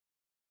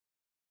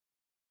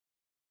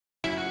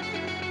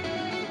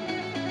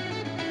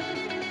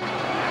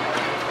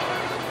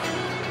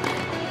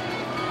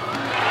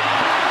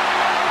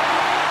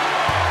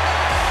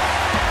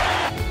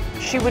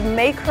She would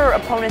make her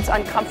opponents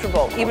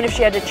uncomfortable, even if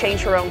she had to change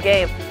her own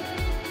game.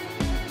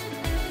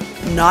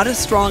 Not as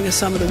strong as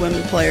some of the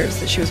women players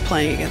that she was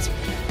playing against,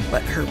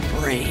 but her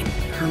brain,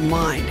 her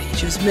mind,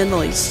 she was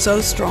mentally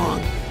so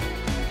strong.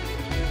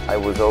 I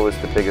was always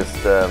the biggest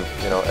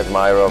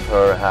admirer of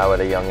her, how at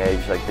a young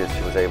age like this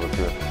she was able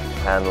to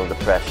handle the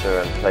pressure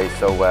and play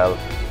so well.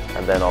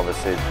 And then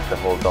obviously the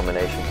whole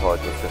domination part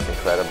was just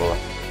incredible.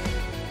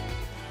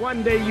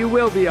 One day you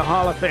will be a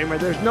Hall of Famer,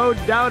 there's no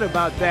doubt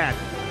about that.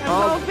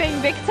 I'm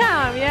hoping big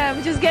time, yeah,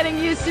 I'm just getting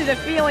used to the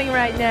feeling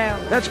right now.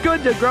 That's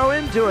good to grow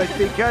into it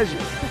because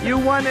you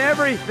won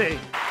everything.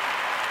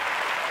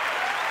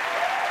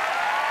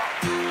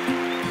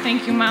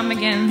 Thank you, Mom,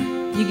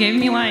 again. You gave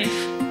me life.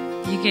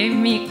 You gave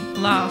me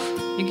love.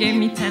 You gave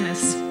me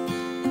tennis.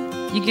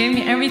 You gave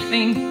me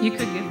everything you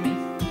could give me.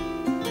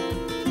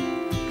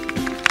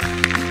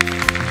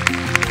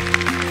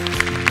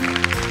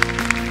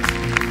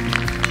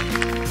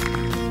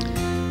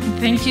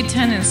 Thank you,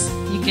 tennis.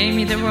 You gave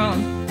me the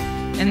world.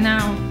 And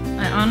now,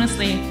 I'm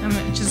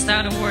just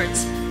out of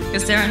words,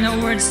 because there are no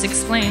words to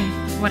explain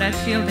what I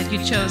feel that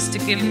you chose to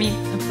give me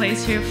a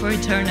place here for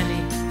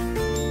eternity.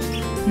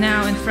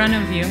 Now, in front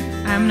of you,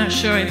 I'm not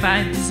sure if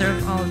I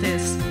deserve all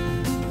this.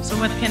 So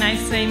what can I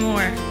say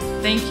more?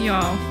 Thank you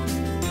all,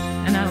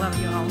 and I love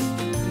you all.